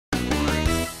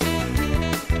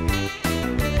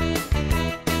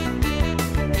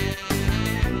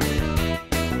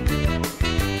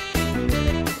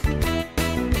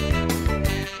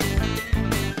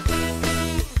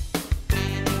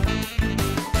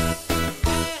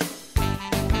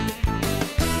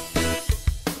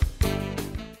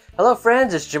Hello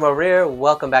friends, it's Jim O'Rear.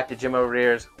 Welcome back to Jim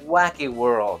O'Rear's Wacky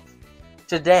World.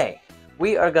 Today,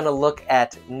 we are going to look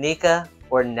at NECA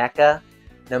or NECA.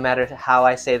 No matter how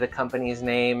I say the company's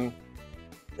name,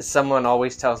 someone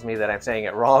always tells me that I'm saying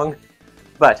it wrong.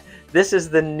 But this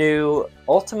is the new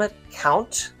Ultimate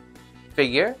Count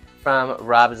figure from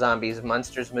Rob Zombie's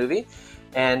Munsters movie.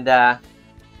 And,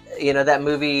 that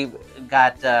movie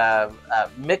got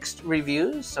mixed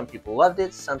reviews. Some people loved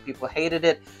it, some people hated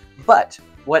it. But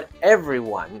what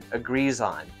everyone agrees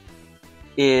on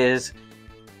is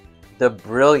the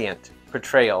brilliant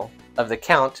portrayal of the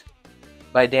Count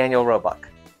by Daniel Roebuck.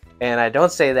 And I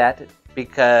don't say that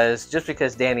just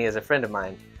because Danny is a friend of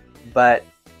mine, but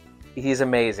he's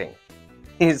amazing.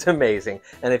 He's amazing.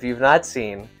 And if you've not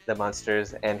seen The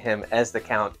Munsters and him as the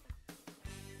Count,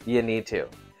 you need to.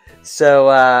 So,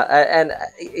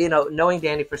 knowing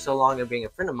Danny for so long and being a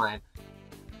friend of mine,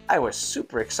 I was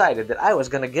super excited that I was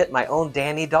going to get my own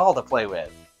Danny doll to play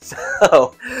with.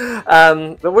 So,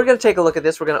 but we're going to take a look at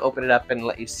this. We're going to open it up and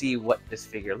let you see what this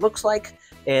figure looks like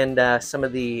and some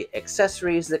of the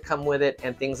accessories that come with it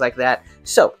and things like that.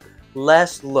 So,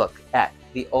 let's look at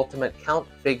the Ultimate Count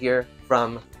figure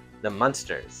from the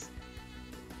Munsters.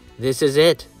 This is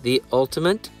it, the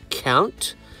Ultimate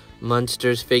Count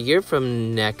Munsters figure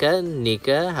from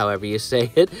NECA, however you say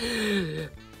it.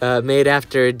 Made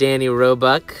after Danny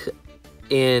Roebuck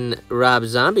in Rob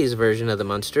Zombie's version of the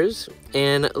Munsters.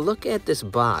 And look at this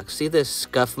box. See the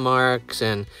scuff marks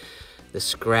and the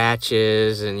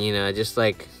scratches and, just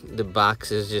like the box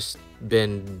has just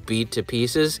been beat to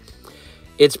pieces.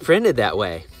 It's printed that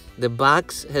way. The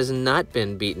box has not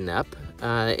been beaten up.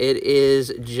 It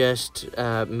is just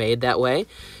made that way.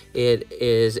 It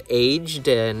is aged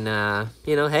and,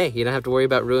 hey, you don't have to worry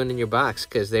about ruining your box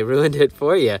because they ruined it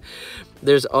for you.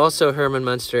 There's also Herman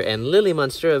Munster and Lily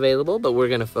Munster available, but we're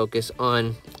going to focus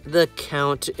on the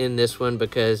Count in this one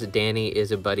because Danny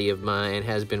is a buddy of mine,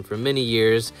 has been for many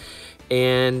years,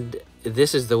 and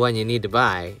this is the one you need to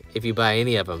buy if you buy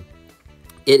any of them.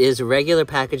 It is regular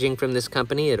packaging from this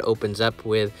company. It opens up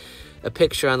with a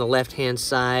picture on the left-hand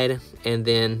side and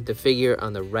then the figure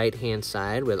on the right-hand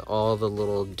side with all the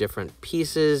little different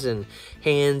pieces and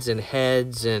hands and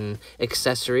heads and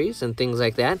accessories and things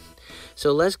like that.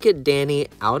 So let's get Danny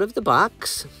out of the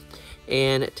box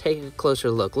and take a closer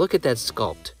look. Look at that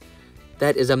sculpt.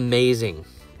 That is amazing.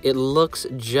 It looks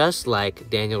just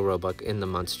like Daniel Roebuck in the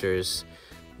Munsters.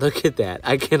 Look at that.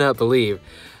 I cannot believe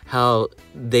how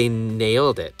they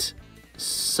nailed it.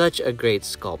 Such a great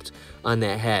sculpt on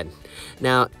that head.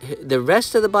 Now, the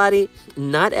rest of the body,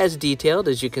 not as detailed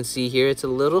as you can see here. It's a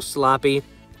little sloppy.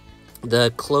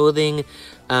 The clothing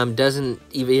doesn't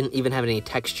even have any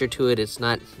texture to it. It's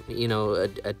not,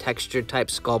 a textured type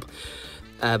sculpt.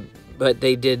 But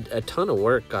they did a ton of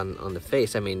work on the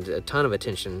face. I mean, a ton of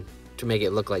attention to make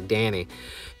it look like Danny.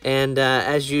 And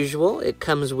as usual, it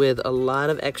comes with a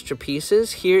lot of extra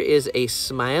pieces. Here is a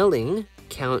smiling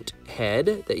Count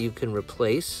head that you can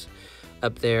replace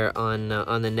up there on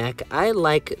the neck. I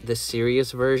like the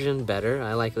serious version better.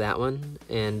 I like that one.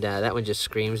 And that one just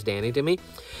screams Danny to me.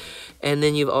 And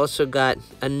then you've also got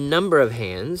a number of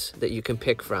hands that you can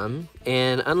pick from.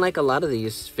 And unlike a lot of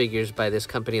these figures by this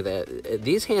company,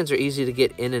 these hands are easy to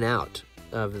get in and out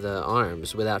of the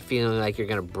arms without feeling like you're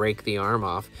going to break the arm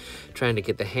off trying to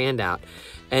get the hand out.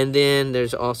 And then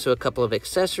there's also a couple of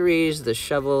accessories, the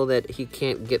shovel that he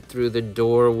can't get through the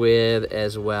door with,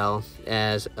 as well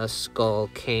as a skull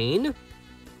cane.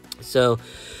 So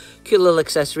cute little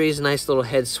accessories, nice little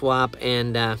head swap,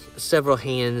 and several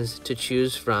hands to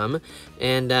choose from.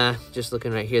 And just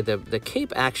looking right here, the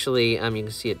cape actually, you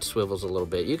can see it swivels a little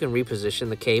bit. You can reposition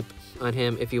the cape on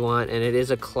him if you want, and it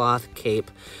is a cloth cape,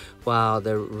 while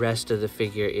the rest of the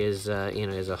figure is,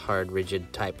 is a hard,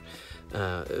 rigid type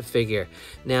figure.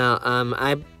 Now,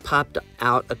 I popped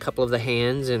out a couple of the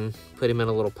hands and put him in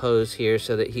a little pose here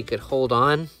so that he could hold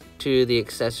on to the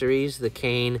accessories, the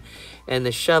cane and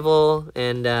the shovel.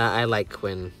 And I like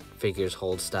when figures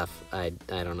hold stuff. I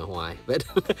don't know why, but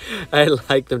I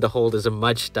like them to hold as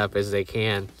much stuff as they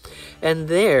can. And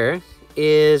there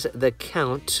is the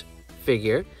Count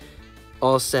figure,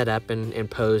 all set up and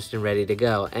posed and ready to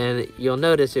go. And you'll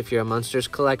notice if you're a Munsters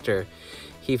collector,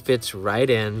 he fits right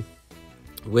in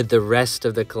with the rest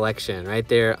of the collection right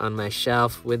there on my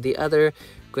shelf with the other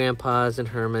Grandpas and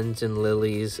Hermans and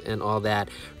Lilies and all that.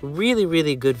 Really,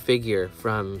 really good figure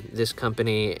from this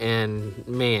company, and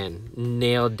man,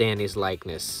 nailed Danny's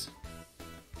likeness.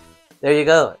 There you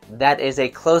go. That is a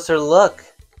closer look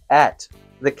at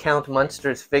the Count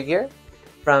Munsters figure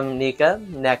from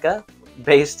NECA,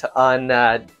 based on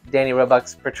Danny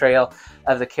Roebuck's portrayal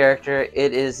of the character.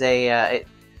 It is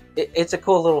it's a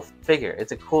cool little figure.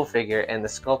 It's a cool figure, and the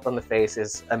sculpt on the face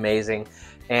is amazing.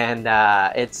 And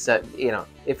it's you know,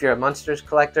 if you're a Munsters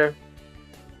collector,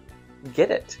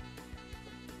 get it.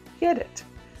 Get it.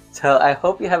 So I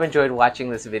hope you have enjoyed watching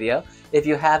this video. If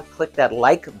you have, click that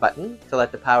like button to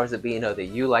let the powers that be know that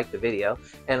you like the video.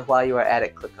 And while you are at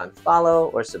it, click on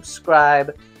follow or subscribe,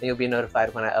 and you'll be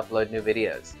notified when I upload new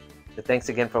videos. So thanks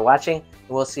again for watching, and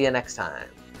we'll see you next time.